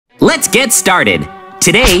Let's get started.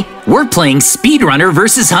 Today, we're playing Speedrunner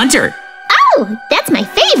VS Hunter. Oh, that's my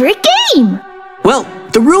favorite game! Well,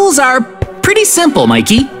 the rules are pretty simple,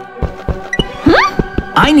 Mikey.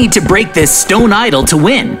 I need to break this stone idol to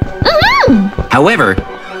win. However,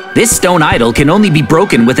 this stone idol can only be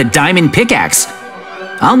broken with a diamond pickaxe.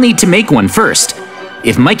 I'll need to make one first.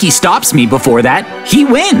 If Mikey stops me before that, he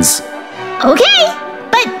wins. Okay,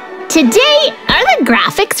 but today, are the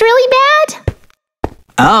graphics really bad?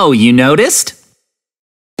 Oh, you noticed?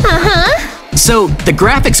 So, the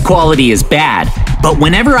graphics quality is bad, but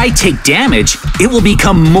whenever I take damage, it will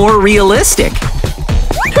become more realistic.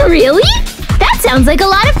 Really? That sounds like a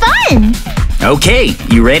lot of fun! Okay,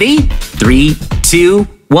 you ready? 3, 2,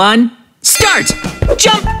 1, start!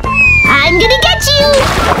 Jump! I'm gonna get you!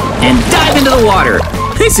 And dive into the water.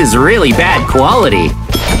 This is really bad quality.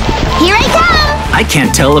 Here I come! I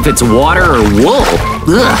can't tell if it's water or wool.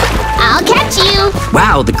 Ugh. I'll catch you!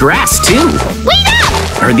 Wow, the grass too. Wait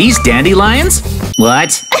up! Are these dandelions?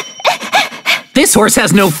 What? This horse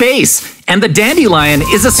has no face, and the dandelion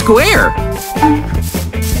is a square.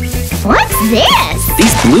 What's this?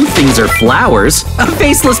 These blue things are flowers. A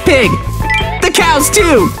faceless pig. The cows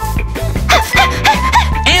too.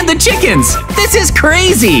 And the chickens. This is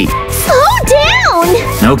crazy. Slow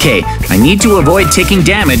down! Okay, I need to avoid taking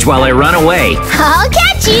damage while I run away. I'll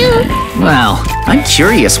catch you! Well, I'm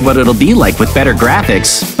curious what it'll be like with better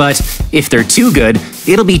graphics, but if they're too good,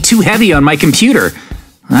 it'll be too heavy on my computer.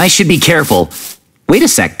 I should be careful. Wait a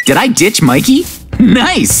sec, did I ditch Mikey?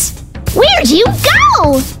 Nice! Where'd you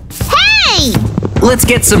go? Hey! Let's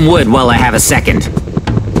get some wood while I have a second.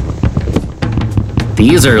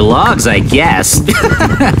 These are logs, I guess.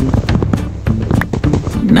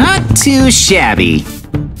 Not too shabby.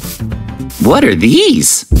 What are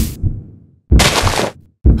these?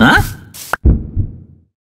 Huh?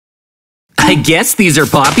 I guess these are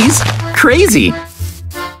poppies? Crazy!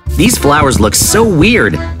 These flowers look so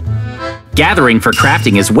weird. Gathering for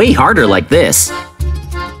crafting is way harder like this.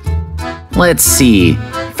 Let's see.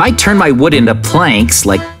 If I turn my wood into planks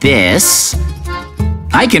like this,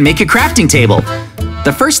 I can make a crafting table.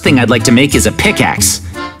 The first thing I'd like to make is a pickaxe.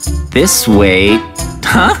 This way…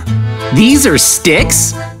 Huh? These are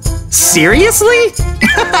sticks? Seriously?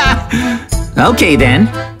 Okay then.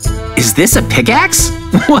 Is this a pickaxe?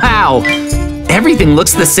 Wow! Everything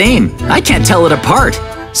looks the same. I can't tell it apart.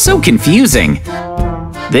 So confusing.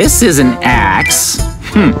 This is an axe.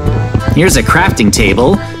 Here's a crafting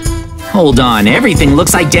table. Hold on, everything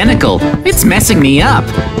looks identical. It's messing me up.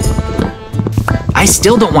 I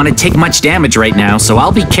still don't want to take much damage right now, so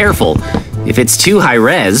I'll be careful. If it's too high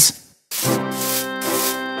res,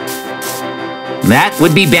 that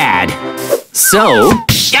would be bad. So,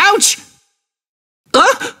 ouch!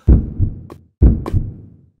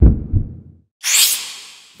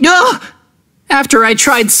 After I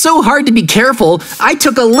tried so hard to be careful, I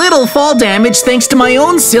took a little fall damage thanks to my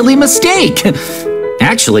own silly mistake.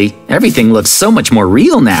 Actually, everything looks so much more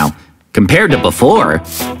real now, compared to before.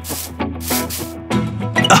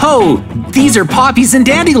 Oh, these are poppies and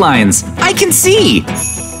dandelions. I can see.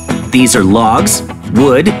 These are logs,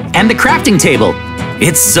 wood, and the crafting table.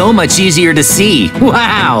 It's so much easier to see.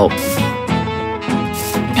 Wow!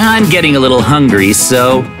 I'm getting a little hungry,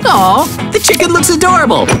 so… Aw, the chicken looks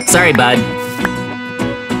adorable. Sorry, bud.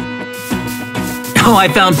 Oh, I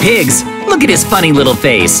found pigs. Look at his funny little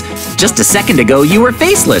face. Just a second ago, you were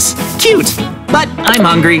faceless. Cute. But I'm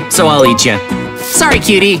hungry, so I'll eat you. Sorry,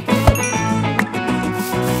 cutie.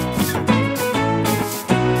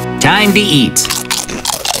 Time to eat.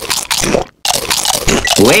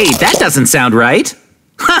 Wait, that doesn't sound right.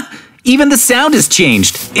 Ha! Even the sound has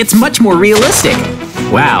changed. It's much more realistic.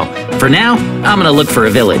 Wow. For now, I'm gonna look for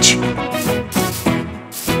a village.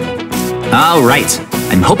 All right.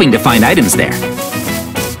 I'm hoping to find items there.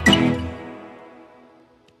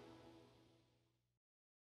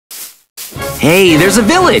 Hey, there's a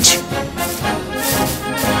village!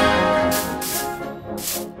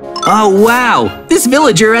 Oh wow, this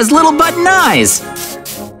villager has little button eyes!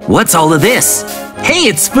 What's all of this? Hey,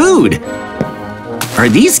 it's food! Are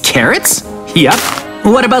these carrots? Yup.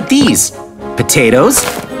 What about these? Potatoes?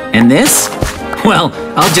 And this? Well,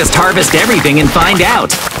 I'll just harvest everything and find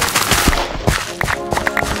out.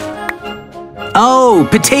 Oh,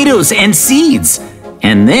 potatoes and seeds!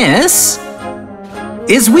 And this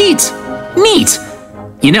is wheat! Neat!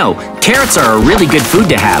 You know, carrots are a really good food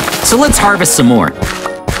to have, so let's harvest some more.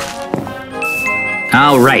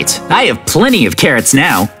 All right, I have plenty of carrots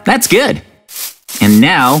now. That's good. And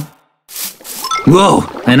now… Whoa,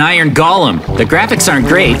 an iron golem. The graphics aren't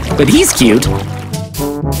great, but he's cute.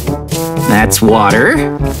 That's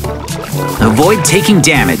water. Avoid taking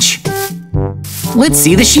damage. Let's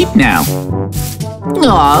see the sheep now.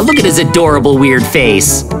 Aw, look at his adorable weird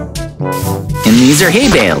face. And these are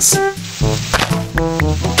hay bales.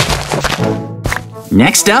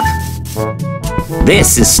 Next up,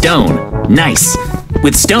 this is stone. Nice.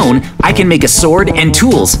 With stone, I can make a sword and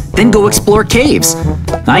tools, then go explore caves.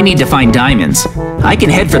 I need to find diamonds. I can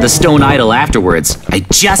head for the stone idol afterwards. I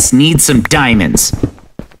just need some diamonds.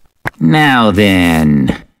 Now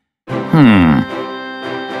then…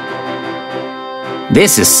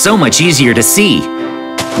 This is so much easier to see.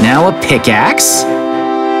 Now a pickaxe,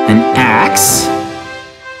 an axe,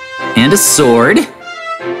 and a sword.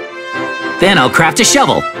 Then I'll craft a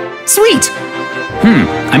shovel. Sweet!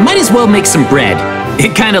 I might as well make some bread.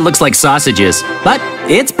 It kind of looks like sausages, but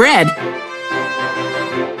it's bread.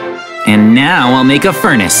 And now I'll make a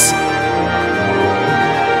furnace.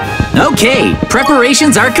 Okay,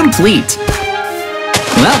 preparations are complete.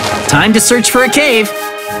 Well, time to search for a cave.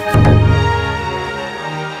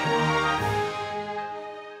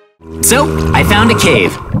 So, I found a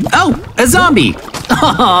cave. Oh, a zombie!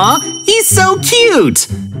 Aww, he's so cute!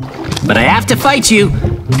 But I have to fight you.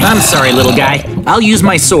 I'm sorry, little guy. I'll use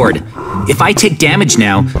my sword. If I take damage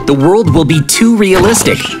now, the world will be too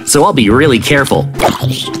realistic, so I'll be really careful.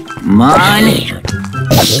 Come on.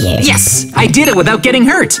 Yes! I did it without getting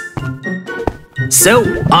hurt! So,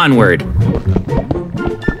 onward.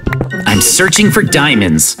 I'm searching for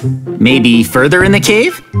diamonds. Maybe further in the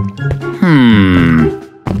cave?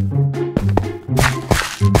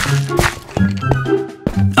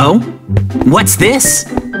 Oh? What's this?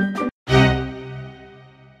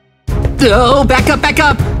 Oh, back up, back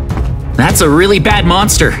up! That's a really bad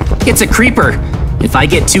monster. It's a creeper. If I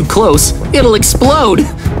get too close, it'll explode.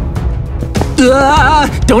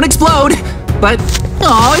 Don't explode! But,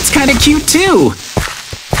 oh, it's kind of cute too.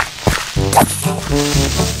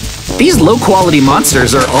 These low-quality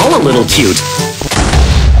monsters are all a little cute.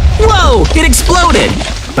 Whoa! It exploded!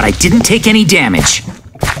 But I didn't take any damage.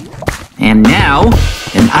 And now,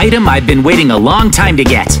 an item I've been waiting a long time to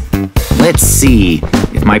get. Let's see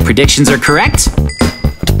if my predictions are correct.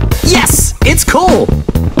 Yes! It's coal!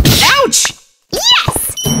 Ouch!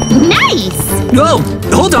 Yes! Nice! Whoa!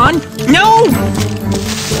 Hold on! No!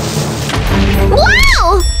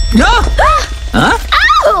 Wow! Huh?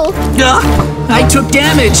 Ow! I took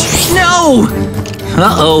damage! No!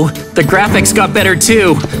 Uh-oh, the graphics got better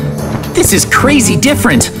too. This is crazy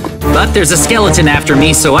different. But there's a skeleton after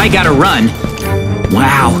me, so I gotta run.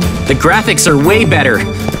 Wow, the graphics are way better.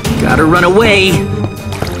 Gotta run away.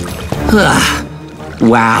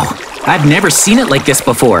 Wow, I've never seen it like this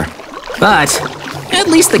before. But at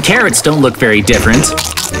least the carrots don't look very different.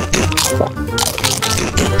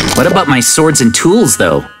 What about my swords and tools,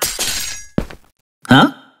 though?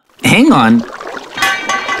 Huh? Hang on.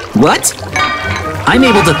 What? I'm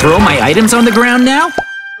able to throw my items on the ground now?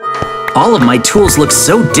 All of my tools look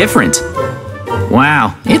so different.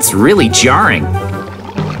 Wow, it's really jarring.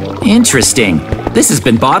 Interesting. This has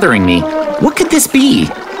been bothering me. What could this be?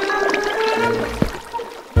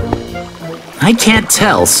 I can't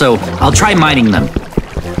tell, so I'll try mining them.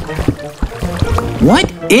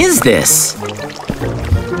 What is this?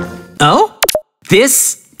 Oh?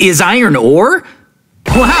 This is iron ore?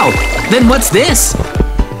 Wow, then what's this?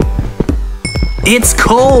 It's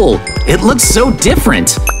coal. It looks so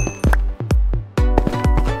different.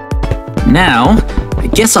 Now, I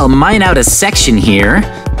guess I'll mine out a section here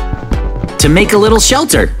to make a little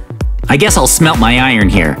shelter. I guess I'll smelt my iron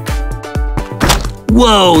here.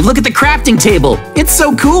 Whoa, look at the crafting table. It's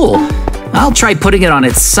so cool. I'll try putting it on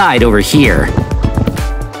its side over here.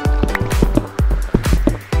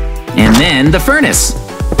 And then the furnace.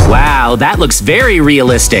 Wow, that looks very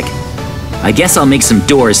realistic. I guess I'll make some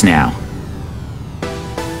doors now.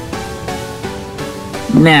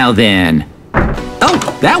 Now then.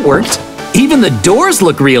 Oh, that worked. Even the doors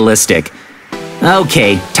look realistic.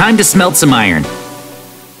 Okay, time to smelt some iron.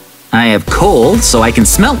 I have coal, so I can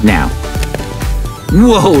smelt now.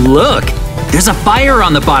 Whoa, look! There's a fire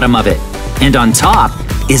on the bottom of it. And on top,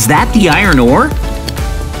 is that the iron ore?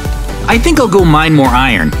 I think I'll go mine more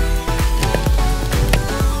iron.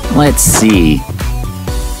 Let's see.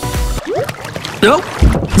 Oh!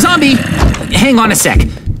 Zombie! Hang on a sec.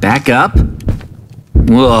 Back up.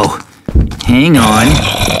 Whoa. Hang on.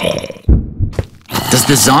 Does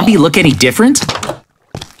the zombie look any different?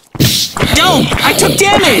 No! I took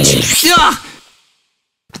damage! Ugh!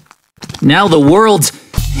 Now the world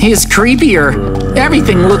is creepier.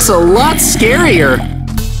 Everything looks a lot scarier.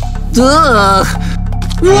 Ugh!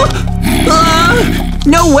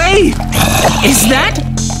 No way! Is that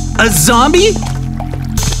a zombie?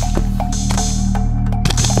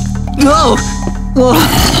 Oh!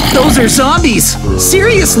 Oh, those are zombies!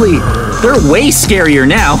 Seriously! They're way scarier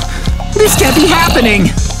now! This can't be happening!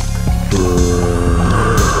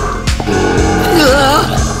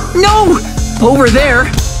 No! Over there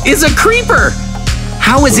is a creeper!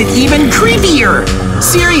 How is it even creepier?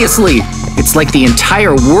 Seriously! It's like the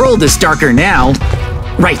entire world is darker now.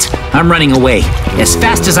 Right, I'm running away as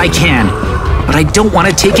fast as I can. But I don't want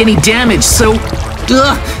to take any damage, so…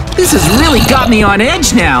 this has really got me on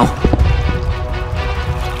edge now.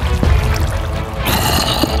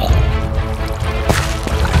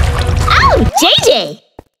 Oh, JJ!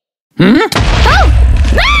 Hmm? Oh!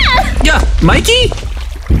 Ah! Mikey?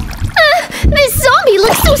 This zombie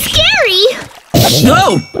looks so scary!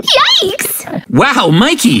 No! Yikes! Wow,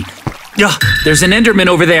 Mikey! There's an Enderman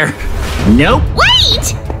over there. Nope.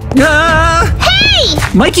 Wait! Hey!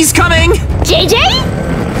 Mikey's coming! JJ?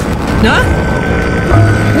 Huh?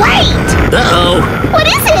 Wait! Uh-oh. What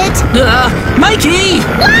is it? Mikey!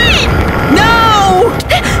 What? No!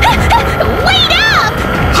 Wait up!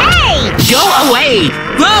 Hey! Go away!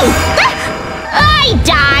 Whoa! I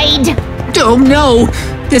died! Oh no!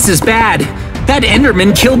 This is bad. That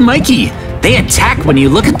Enderman killed Mikey. They attack when you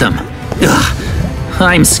look at them.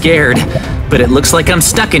 I'm scared, but it looks like I'm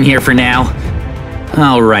stuck in here for now.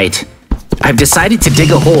 All right. I've decided to dig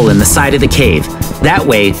a hole in the side of the cave. That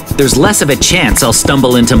way, there's less of a chance I'll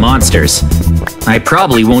stumble into monsters. I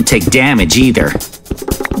probably won't take damage either.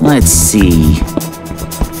 Let's see.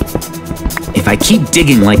 If I keep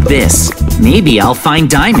digging like this, maybe I'll find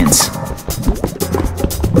diamonds.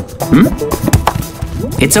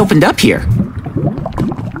 It's opened up here.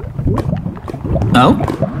 Oh?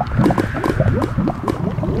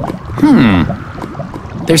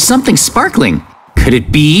 There's something sparkling. Could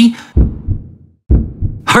it be?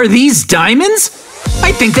 Are these diamonds?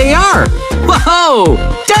 I think they are. Whoa!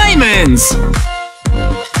 Diamonds!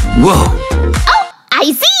 Whoa. Oh, I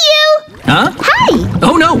see you! Huh? Hi!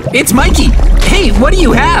 Oh no, it's Mikey. Hey, what do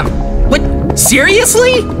you have? What?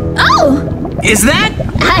 Seriously? Oh! Is that?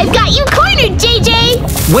 I've got you cornered,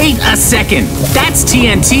 JJ! Wait a second. That's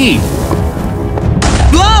TNT.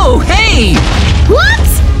 Whoa, hey!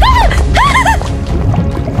 Whoops!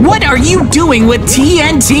 What are you doing with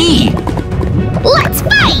TNT? Let's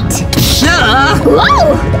fight! Oh,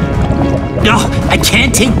 Whoa! I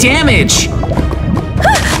can't take damage.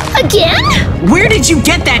 Again? Where did you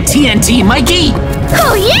get that TNT, Mikey?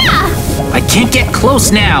 Oh yeah! I can't get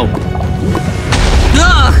close now.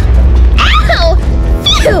 Ugh! Ow!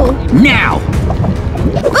 Phew! Now!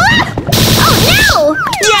 Oh no!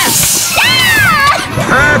 Yes! Ah!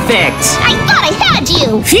 Perfect! I thought I had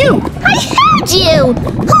you! Phew! I had you!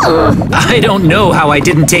 I don't know how I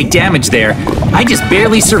didn't take damage there. I just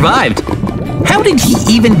barely survived. How did he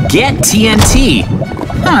even get TNT?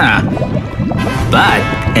 Huh. But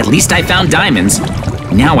at least I found diamonds.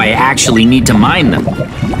 Now I actually need to mine them.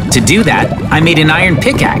 To do that, I made an iron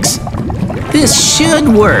pickaxe. This should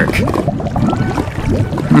work.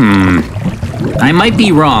 I might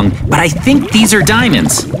be wrong, but I think these are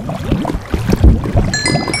diamonds.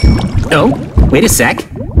 Oh, wait a sec.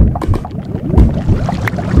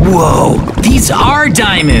 Whoa, these are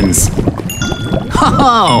diamonds!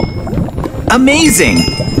 Oh, amazing!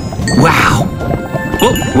 Wow.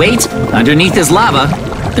 Oh, wait, underneath is lava.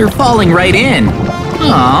 They're falling right in.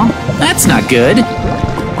 Aw, that's not good.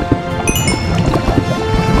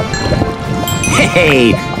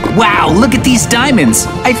 Hey, wow, look at these diamonds.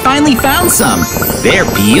 I finally found some. They're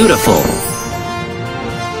beautiful.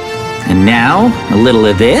 And now, a little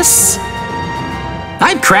of this.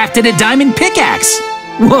 I've crafted a diamond pickaxe.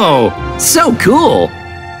 Whoa, so cool.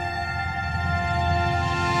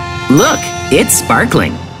 Look, it's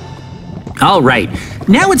sparkling. All right,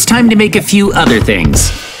 now it's time to make a few other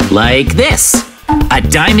things. Like this, a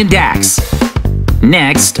diamond axe.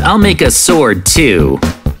 Next, I'll make a sword too.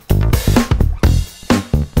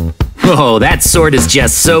 Whoa, that sword is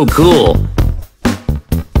just so cool.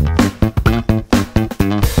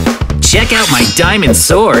 Check out my diamond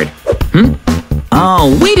sword.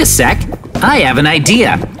 Oh, wait a sec. I have an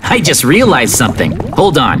idea. I just realized something.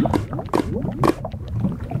 Hold on.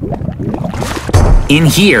 In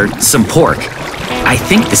here, some pork. I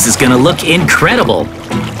think this is gonna look incredible.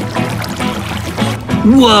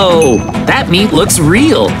 Whoa, that meat looks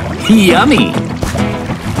real. Yummy.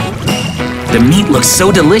 The meat looks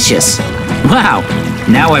so delicious. Wow,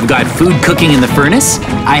 now I've got food cooking in the furnace.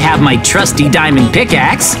 I have my trusty diamond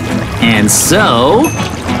pickaxe. And so…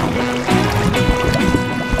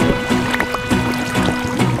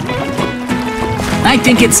 I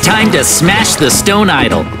think it's time to smash the stone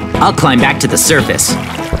idol. I'll climb back to the surface.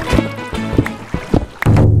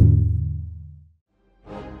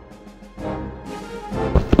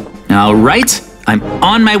 All right, I'm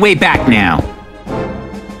on my way back now.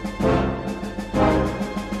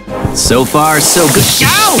 So far, so good.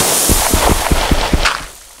 Ow!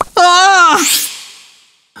 Ah!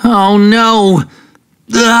 Oh no!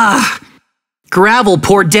 Ugh! Gravel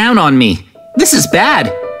poured down on me. This is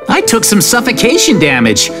bad. I took some suffocation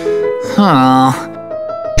damage. Oh.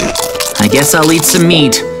 I guess I'll eat some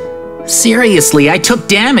meat. Seriously, I took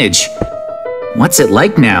damage. What's it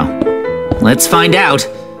like now? Let's find out.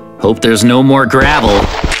 Hope there's no more gravel.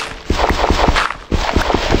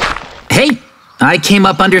 Hey, I came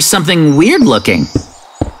up under something weird looking.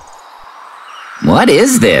 What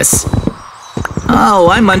is this? Oh,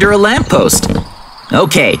 I'm under a lamppost.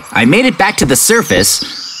 Okay, I made it back to the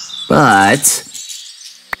surface, but...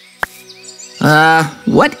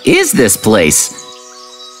 what is this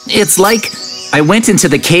place? It's like I went into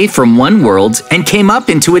the cave from one world and came up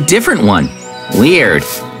into a different one. Weird.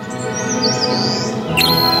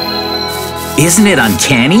 Isn't it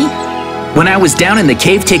uncanny? When I was down in the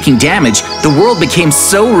cave taking damage, the world became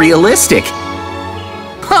so realistic.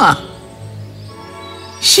 Huh.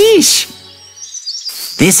 Sheesh.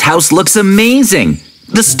 This house looks amazing.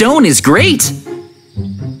 The stone is great.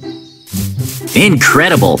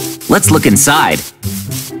 Incredible. Let's look inside.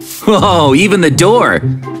 Whoa, even the door.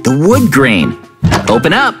 The wood grain.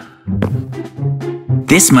 Open up.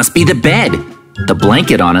 This must be the bed. The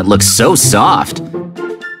blanket on it looks so soft.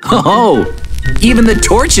 Oh, even the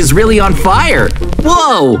torch is really on fire.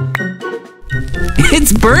 Whoa.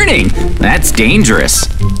 It's burning. That's dangerous.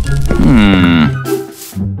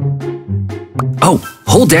 Oh,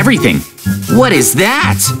 hold everything. What is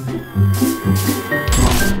that?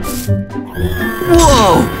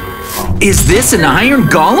 Whoa! Is this an iron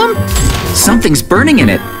golem? Something's burning in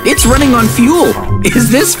it. It's running on fuel.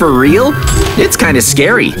 Is this for real? It's kind of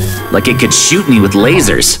scary. Like it could shoot me with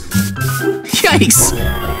lasers. Yikes!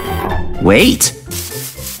 Wait.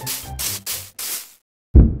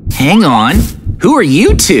 Hang on. Who are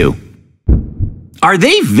you two? Are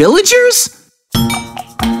they villagers?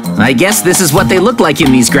 I guess this is what they look like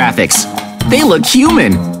in these graphics. They look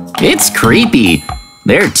human. It's creepy.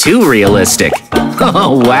 They're too realistic.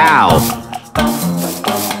 Oh, wow.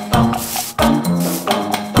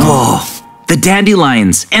 Oh, the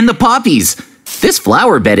dandelions and the poppies. This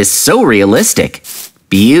flower bed is so realistic.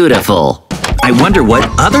 Beautiful. I wonder what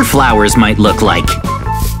other flowers might look like.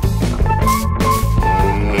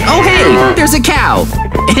 Oh, hey, there's a cow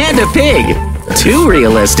and a pig. Too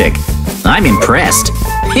realistic. I'm impressed.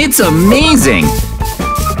 It's amazing!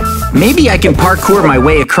 Maybe I can parkour my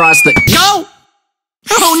way across the— No!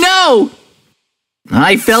 Oh no!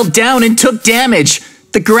 I fell down and took damage.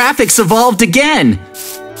 The graphics evolved again.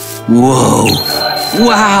 Whoa!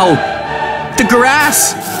 Wow! The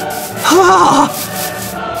grass! Ah!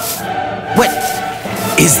 What?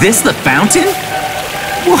 Is this the fountain?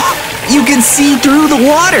 Whoa! You can see through the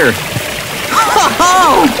water!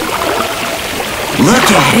 Oh! Look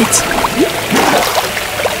at it!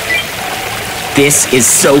 This is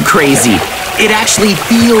so crazy. It actually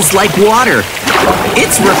feels like water.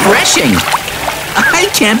 It's refreshing. I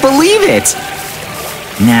can't believe it.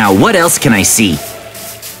 Now, what else can I see?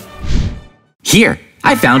 Here,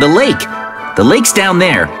 I found a lake. The lake's down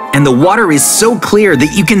there, and the water is so clear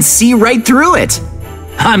that you can see right through it.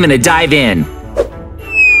 I'm gonna dive in.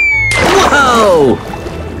 Whoa!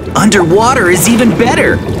 Underwater is even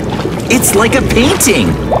better. It's like a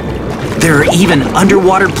painting. There are even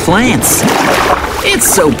underwater plants. It's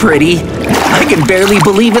so pretty. I can barely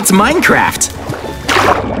believe it's Minecraft.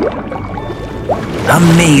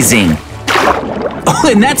 Amazing. Oh,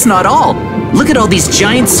 and that's not all. Look at all these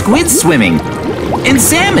giant squids swimming. And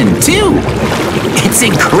salmon, too. It's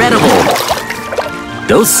incredible.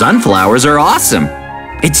 Those sunflowers are awesome.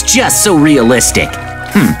 It's just so realistic.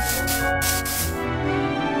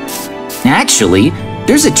 Actually,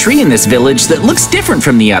 there's a tree in this village that looks different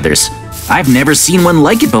from the others. I've never seen one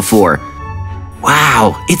like it before.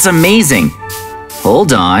 Wow, it's amazing.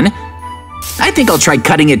 Hold on. I think I'll try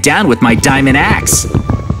cutting it down with my diamond axe.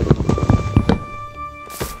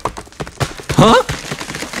 Huh?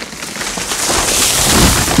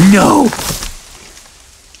 No!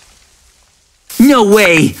 No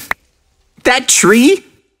way! That tree?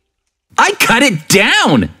 I cut it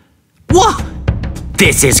down! Whoa!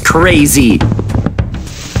 This is crazy!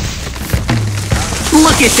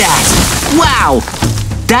 Look at that! Wow!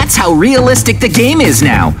 That's how realistic the game is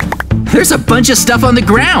now! There's a bunch of stuff on the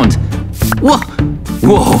ground! Whoa!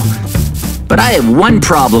 Whoa! But I have one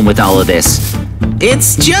problem with all of this.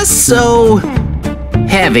 It's just so...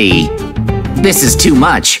 heavy. This is too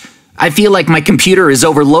much. I feel like my computer is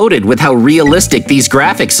overloaded with how realistic these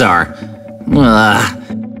graphics are.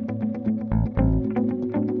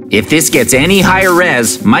 If this gets any higher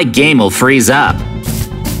res, my game will freeze up.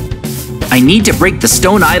 I need to break the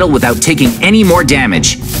stone idol without taking any more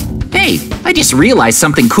damage. Hey, I just realized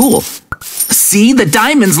something cool. See, the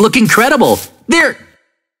diamonds look incredible. They're...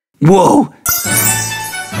 Whoa!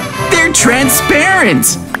 They're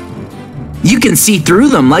transparent! You can see through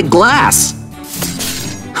them like glass.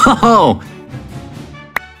 Oh!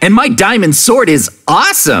 And my diamond sword is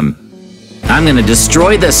awesome! I'm gonna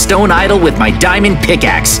destroy the stone idol with my diamond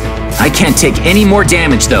pickaxe. I can't take any more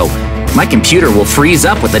damage though. My computer will freeze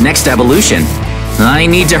up with the next evolution. I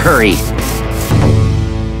need to hurry.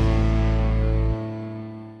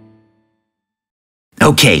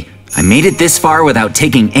 Okay, I made it this far without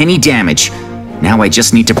taking any damage. Now I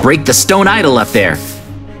just need to break the stone idol up there.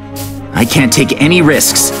 I can't take any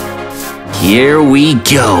risks. Here we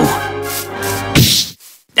go.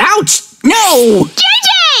 Ouch! No!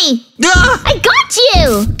 JJ! Ah! I got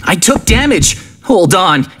you! I took damage. Hold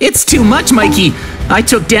on, it's too much, Mikey. I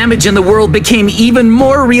took damage and the world became even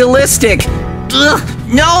more realistic. Ugh,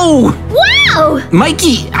 no! Wow!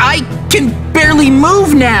 Mikey, I can barely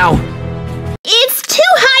move now. It's too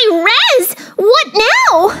high res! What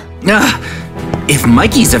now? If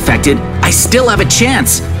Mikey's affected, I still have a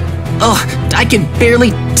chance. Ugh, I can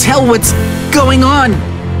barely tell what's going on.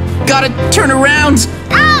 Gotta turn around.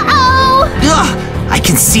 Uh-oh! Ugh, I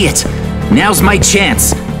can see it. Now's my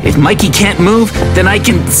chance. If Mikey can't move, then I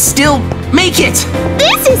can still make it.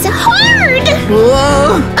 This is hard!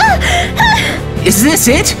 Whoa. Is this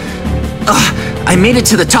it? I made it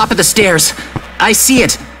to the top of the stairs. I see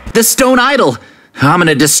it. The stone idol. I'm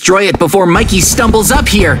gonna destroy it before Mikey stumbles up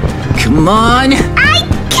here. Come on. I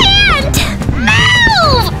can't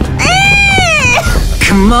move!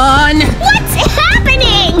 Come on. What's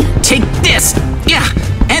happening? Take this. Yeah,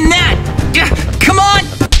 and that. Yeah, come on.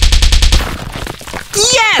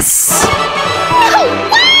 Yes! No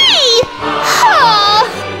way!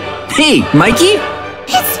 Oh, Hey, Mikey?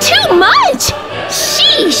 it's too much!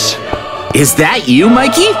 Sheesh! Is that you,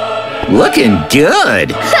 Mikey? Looking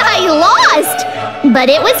good. I lost! But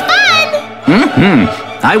it was fun!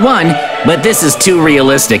 I won, but this is too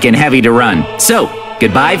realistic and heavy to run. So,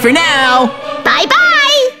 goodbye for now.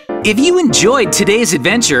 Bye-bye! If you enjoyed today's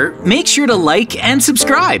adventure, make sure to like and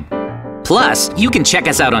subscribe. Plus, you can check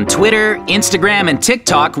us out on Twitter, Instagram, and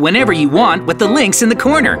TikTok whenever you want with the links in the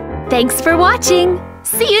corner. Thanks for watching.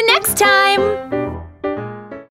 See you next time.